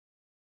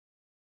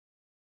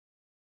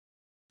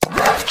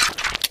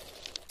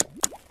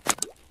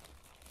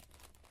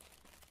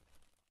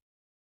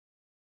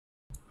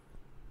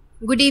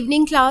Good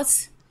evening,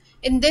 class.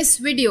 In this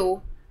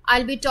video,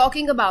 I'll be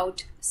talking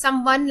about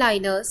some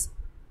one-liners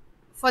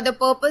for the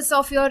purpose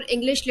of your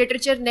English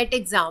Literature NET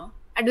exam,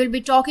 and we'll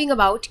be talking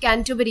about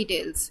Canterbury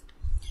Tales.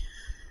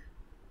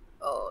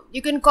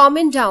 You can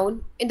comment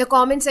down in the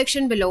comment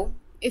section below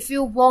if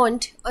you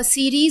want a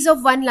series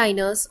of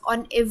one-liners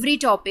on every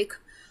topic,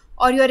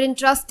 or you're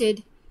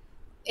interested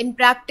in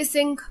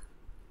practicing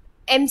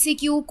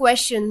MCQ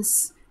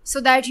questions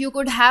so that you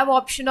could have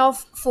option of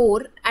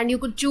 4 and you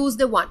could choose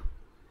the one.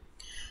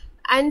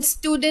 And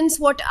students,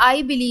 what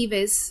I believe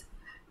is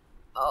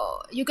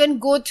you can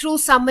go through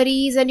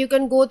summaries and you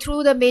can go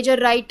through the major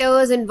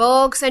writers and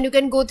works and you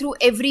can go through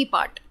every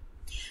part,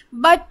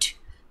 but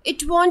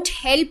it won't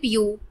help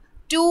you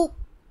to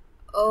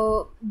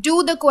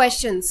do the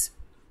questions,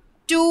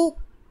 to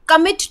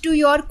commit to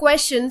your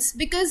questions,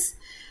 because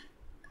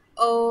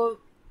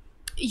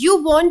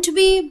you want to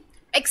be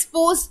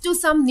exposed to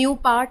some new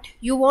part,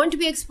 you want to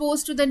be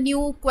exposed to the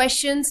new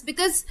questions,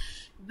 because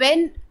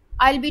when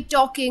I'll be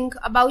talking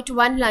about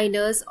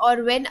one-liners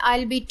or when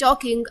I'll be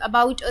talking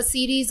about a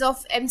series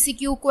of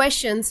MCQ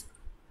questions,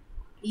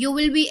 you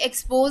will be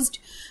exposed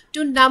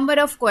to number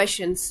of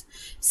questions.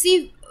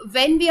 See,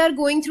 when we are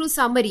going through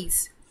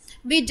summaries,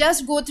 we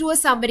just go through a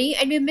summary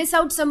and we miss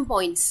out some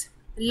points,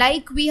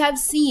 like we have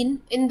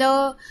seen in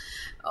the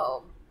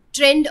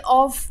trend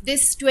of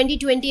this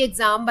 2020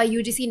 exam by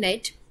UGC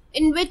NET,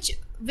 in which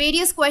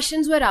various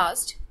questions were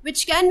asked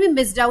which can be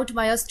missed out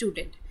by a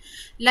student.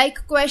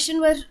 Like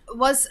question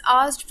was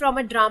asked from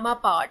a drama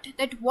part,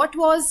 that what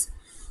was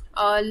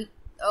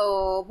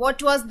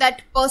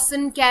that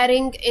person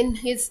carrying in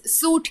his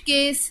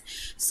suitcase.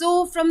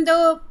 So from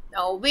the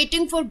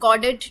Waiting for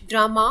Godot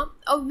drama,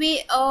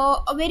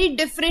 a very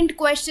different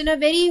question, a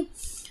very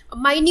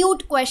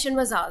minute question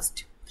was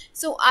asked.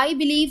 So I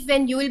believe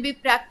when you will be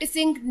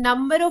practicing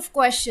number of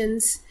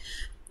questions,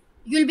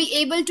 you'll be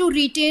able to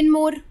retain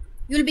more,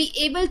 you'll be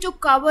able to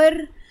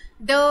cover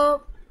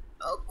the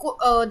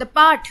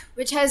part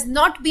which has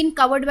not been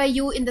covered by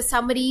you in the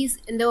summaries,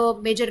 in the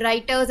major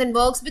writers and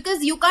works,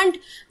 because you can't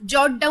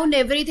jot down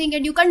everything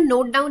and you can't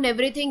note down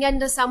everything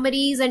and the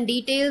summaries and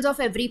details of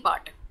every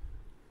part.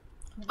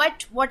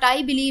 But what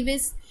I believe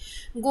is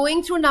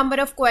going through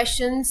number of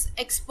questions,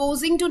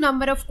 exposing to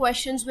number of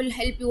questions will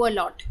help you a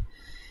lot.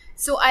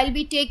 So I'll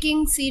be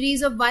taking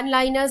series of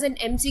one-liners and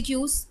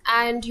MCQs,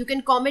 and you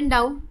can comment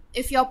down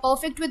if you're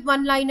perfect with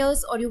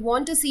one-liners or you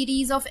want a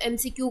series of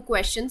MCQ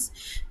questions,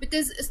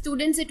 because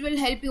students, it will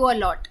help you a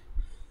lot.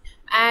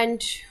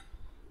 And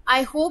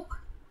I hope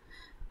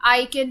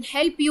I can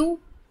help you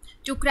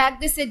to crack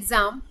this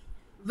exam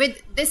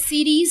with this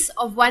series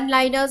of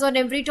one-liners on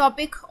every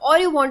topic, or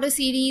you want a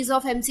series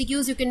of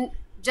MCQs, you can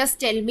just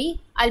tell me,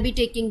 I'll be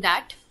taking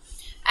that.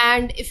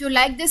 And if you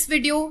like this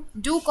video,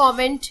 do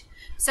comment,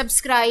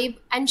 subscribe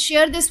and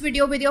share this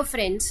video with your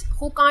friends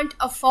who can't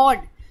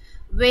afford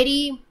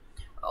very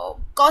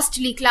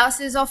costly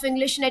classes of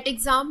English NET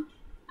exam.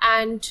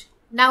 And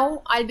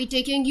now I'll be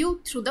taking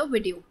you through the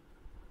video.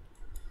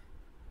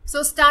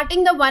 So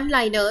starting the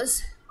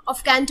one-liners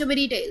of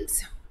Canterbury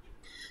Tales.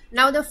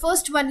 Now the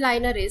first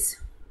one-liner is,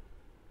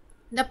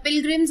 the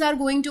pilgrims are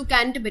going to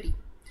Canterbury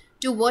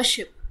to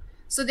worship.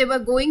 So they were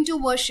going to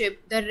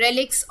worship the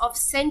relics of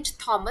St.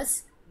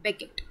 Thomas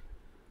Becket.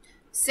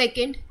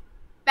 Second,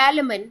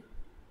 Palamon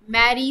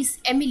marries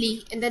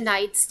Emily in the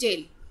Knight's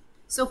Tale.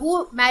 So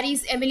who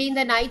marries Emily in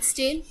the Knight's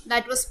Tale?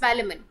 That was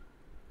Palamon.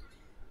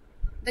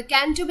 The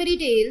Canterbury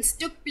Tales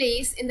took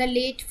place in the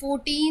late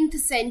 14th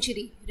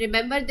century.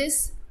 Remember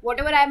this.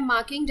 Whatever I am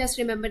marking, just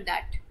remember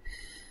that.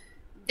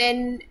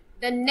 Then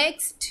the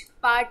next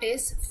part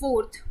is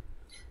fourth.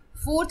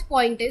 Fourth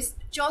point is,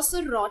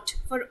 Chaucer wrote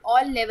for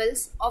all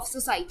levels of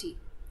society.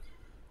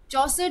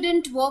 Chaucer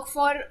didn't work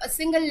for a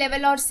single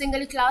level or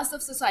single class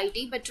of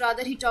society, but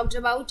rather he talked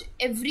about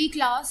every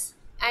class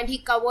and he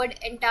covered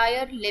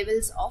entire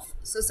levels of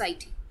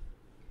society.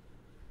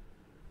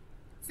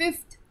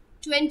 Fifth,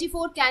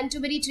 24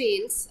 Canterbury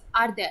Tales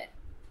are there.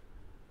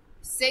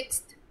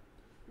 Sixth,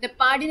 the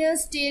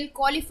Pardoner's Tale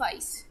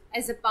qualifies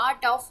as a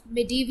part of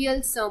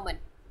medieval sermon.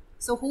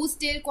 So whose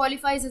tale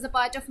qualifies as a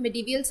part of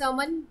medieval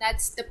sermon?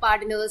 That's the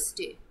Pardoner's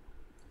Tale.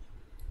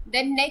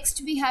 Then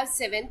next we have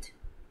seventh,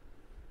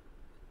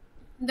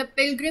 the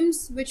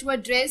pilgrims which were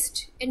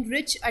dressed in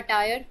rich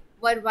attire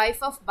were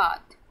wife of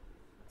Bath,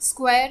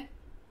 squire,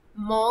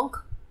 monk,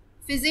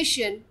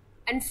 physician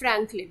and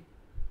franklin.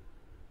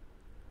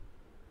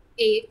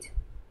 Eighth,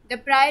 the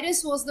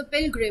prioress was the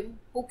pilgrim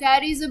who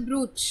carries a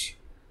brooch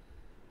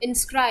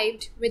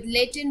inscribed with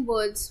Latin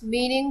words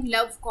meaning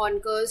love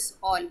conquers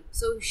all.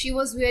 So she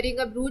was wearing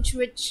a brooch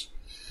which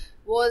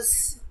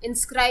was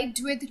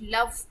inscribed with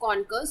love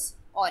conquers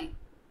all.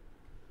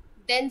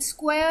 Then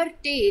square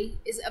tale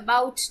is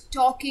about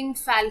talking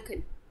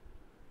falcon.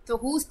 So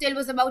whose tale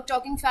was about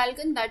talking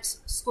falcon? That's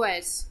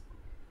square's.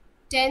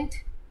 10th,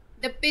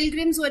 the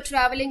pilgrims were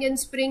traveling in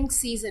spring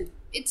season.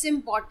 It's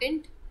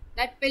important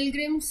that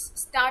pilgrims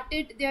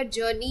started their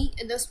journey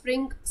in the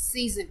spring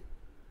season.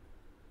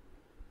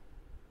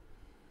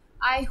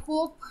 I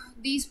hope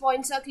these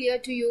points are clear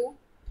to you.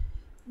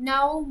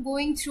 Now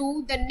going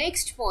through the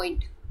next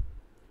point.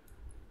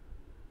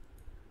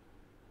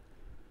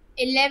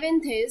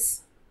 11th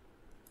is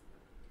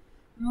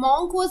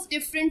monk was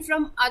different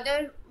from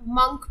other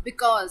monk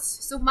because.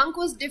 So monk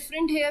was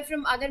different here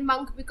from other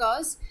monk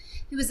because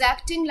he was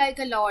acting like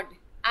a lord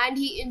and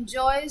he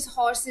enjoys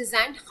horses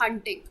and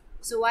hunting.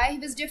 So why he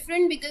was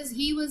different? Because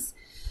he was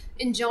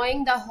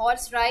enjoying the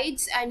horse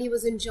rides and he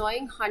was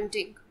enjoying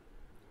hunting.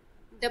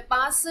 The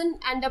parson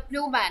and the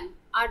plowman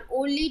are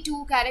only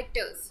two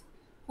characters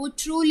who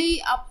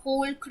truly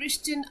uphold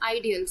Christian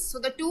ideals. So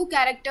the two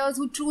characters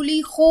who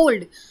truly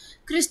hold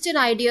Christian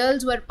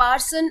ideals were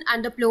parson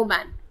and the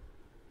plowman.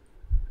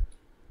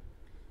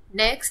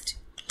 Next,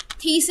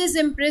 Theseus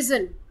in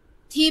prison,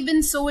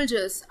 Theban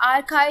soldiers,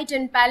 Archite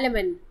and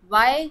Palamon.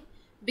 Why?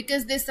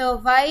 Because they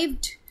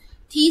survived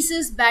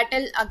Theseus'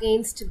 battle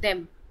against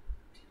them.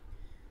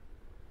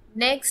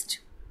 Next,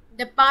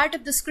 the part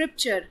of the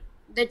scripture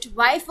that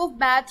wife of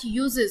Bath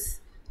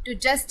uses to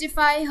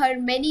justify her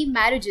many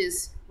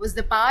marriages was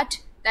the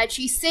part that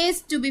she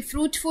says to be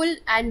fruitful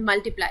and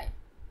multiply.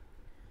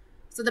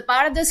 So the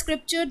part of the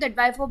scripture that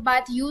wife of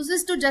Bath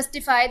uses to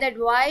justify that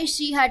why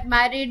she had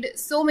married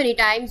so many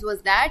times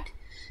was that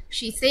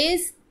she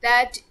says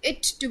that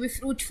it to be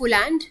fruitful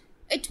and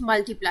it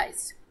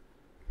multiplies.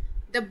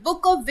 The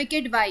book of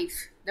wicked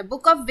wives,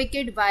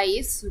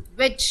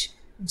 which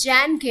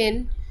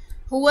Jankin,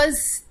 who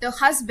was the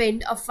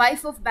husband of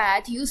wife of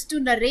Bath, used to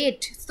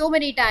narrate so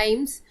many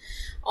times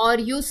or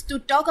used to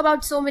talk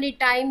about so many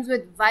times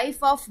with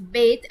wife of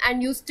Bath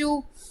and used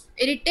to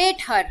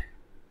irritate her,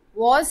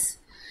 was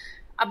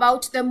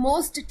about the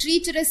most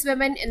treacherous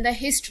women in the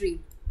history.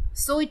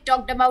 So it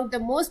talked about the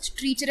most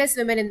treacherous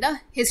women in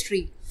the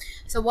history.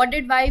 So what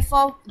did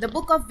the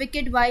book of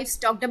wicked wives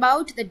talked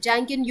about that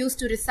Jankin used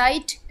to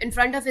recite in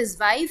front of his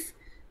wife?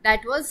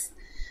 That was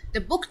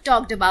the book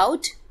talked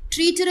about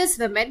treacherous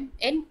women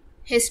in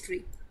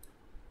history.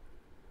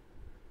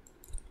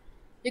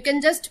 You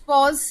can just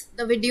pause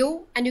the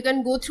video and you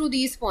can go through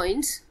these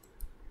points.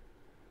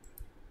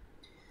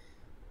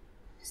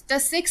 The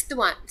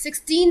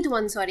 16th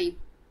one.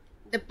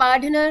 The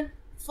pardoner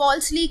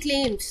falsely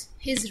claims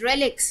his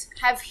relics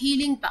have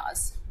healing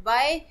powers.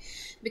 Why?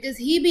 Because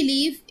he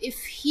believes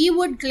if he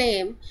would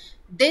claim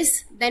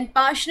this, then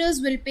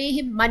parishioners will pay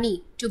him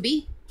money to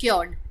be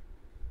cured.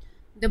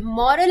 The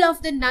moral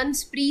of the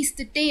nun's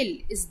priest tale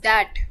is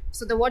that.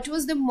 So what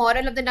was the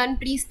moral of the nun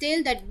priest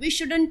tale? That we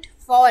shouldn't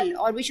fall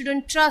or we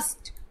shouldn't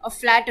trust a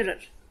flatterer.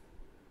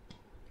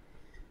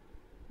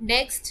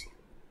 Next,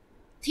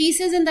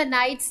 Theseus in the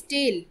Knight's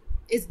Tale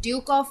is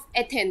Duke of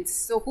Athens.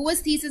 So who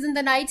was Theseus in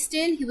the Knight's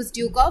Tale? He was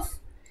Duke of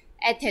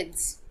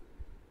Athens.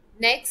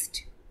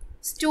 Next,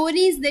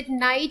 stories that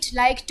knight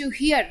like to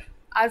hear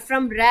are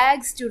from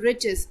rags to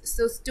riches.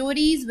 So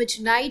stories which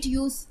knight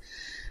used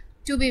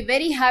to be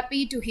very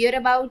happy to hear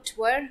about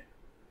were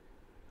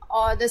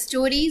the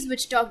stories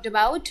which talked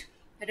about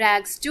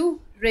rags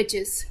to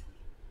riches.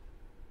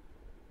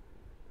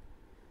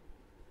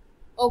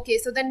 Okay,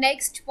 so the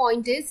next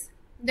point is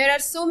there are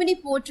so many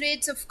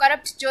portraits of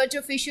corrupt church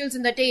officials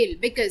in the tale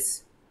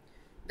because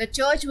the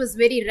church was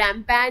very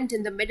rampant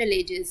in the Middle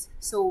Ages.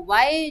 So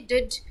why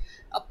did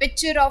a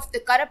picture of the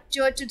corrupt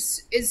church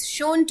is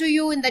shown to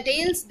you in the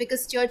tales?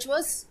 Because church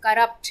was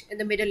corrupt in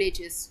the Middle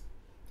Ages.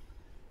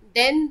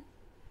 Then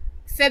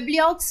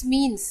fabliox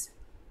means,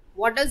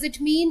 what does it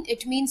mean?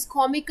 It means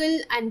comical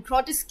and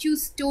grotesque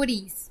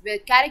stories where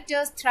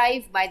characters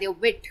thrive by their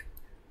wit.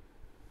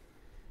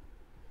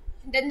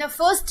 Then the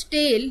first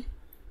tale,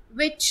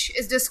 which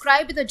is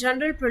described in the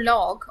general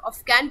prologue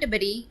of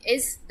Canterbury,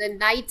 is the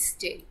Knight's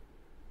Tale.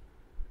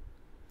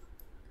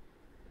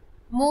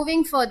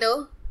 Moving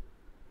further,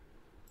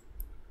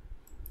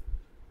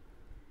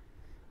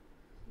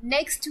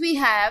 next we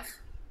have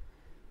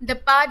the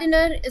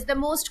pardoner is the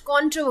most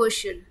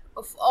controversial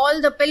of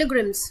all the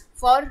pilgrims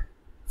for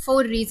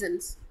 4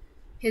 reasons: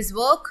 his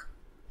work,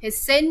 his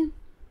sin,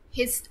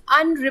 his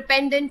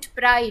unrepentant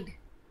pride,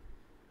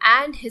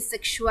 and his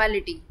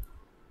sexuality.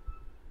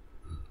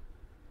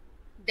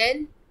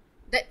 Then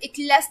the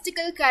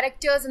ecclesiastical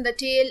characters in the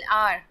tale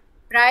are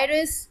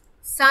prioress,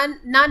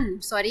 nun,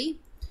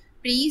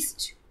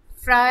 priest,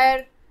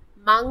 friar,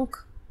 monk,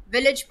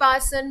 village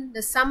parson,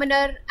 the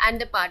summoner, and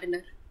the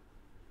pardoner.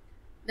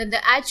 Then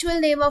the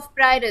actual name of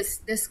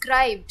prioress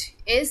described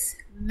is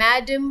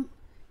Madame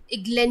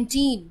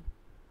Eglantine.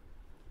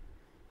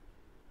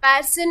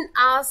 Parson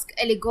asked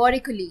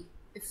allegorically,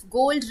 if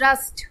gold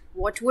rust,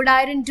 what would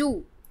iron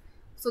do?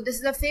 So this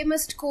is a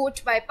famous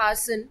quote by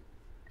Parson.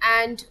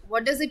 And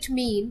what does it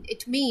mean?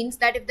 It means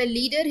that if the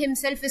leader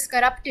himself is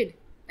corrupted,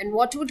 then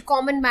what would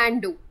common man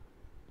do?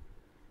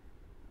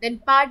 Then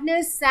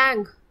partners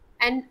sang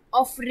an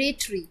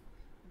offertory.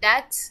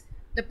 That's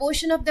the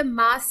portion of the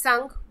mass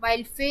sung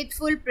while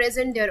faithful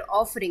present their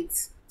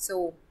offerings.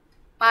 So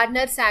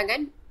partner sang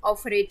an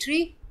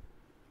offertory.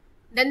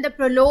 Then the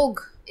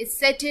prologue is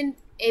set in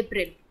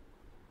April.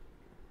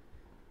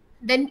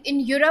 Then in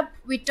Europe,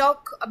 we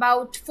talk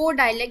about 4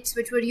 dialects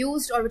which were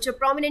used or which were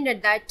prominent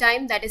at that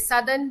time. That is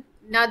Southern,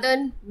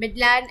 Northern,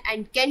 Midland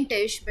and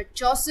Kentish, but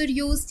Chaucer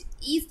used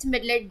East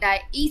Midland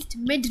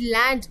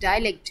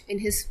dialect in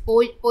his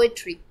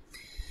poetry,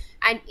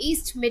 and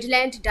East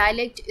Midland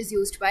dialect is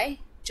used by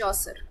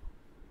Chaucer.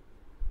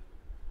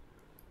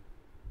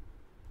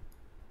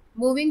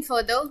 Moving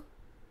further,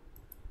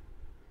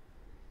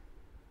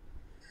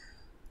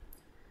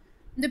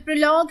 the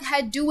prologue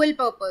had dual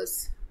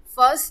purpose.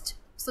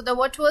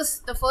 What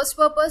was the first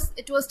purpose?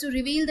 It was to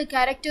reveal the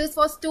characters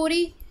for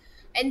story,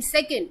 and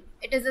second,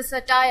 it is a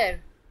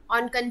satire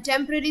on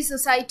contemporary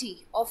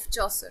society of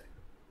Chaucer.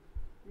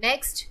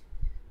 Next,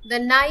 the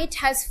knight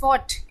has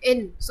fought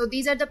in. So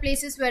these are the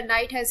places where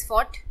knight has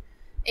fought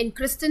in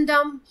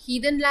Christendom,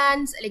 heathen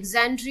lands,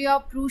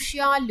 Alexandria,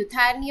 Prussia,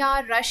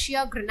 Lithuania,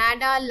 Russia,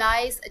 Granada,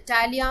 Lies,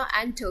 Italia,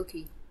 and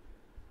Turkey.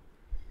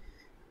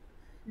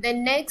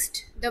 Then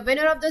next, the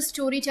winner of the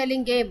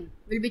storytelling game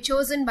will be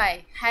chosen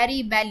by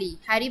Harry Bailey.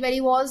 Harry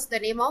Bailey was the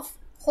name of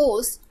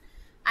host,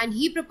 and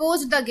he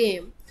proposed the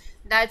game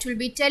that will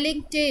be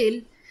telling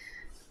tale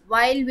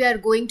while we are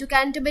going to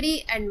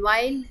Canterbury and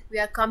while we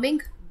are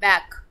coming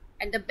back.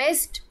 And the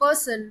best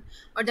person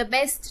or the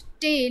best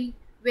tale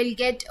will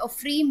get a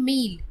free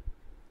meal.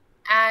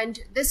 And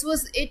this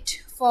was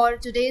it for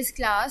today's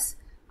class.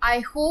 I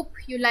hope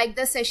you liked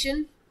the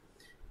session,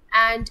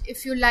 and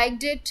if you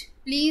liked it,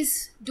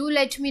 please do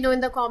let me know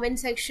in the comment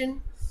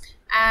section,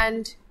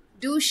 and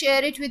do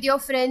share it with your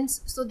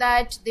friends so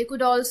that they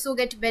could also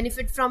get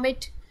benefit from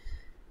it,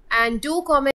 and do comment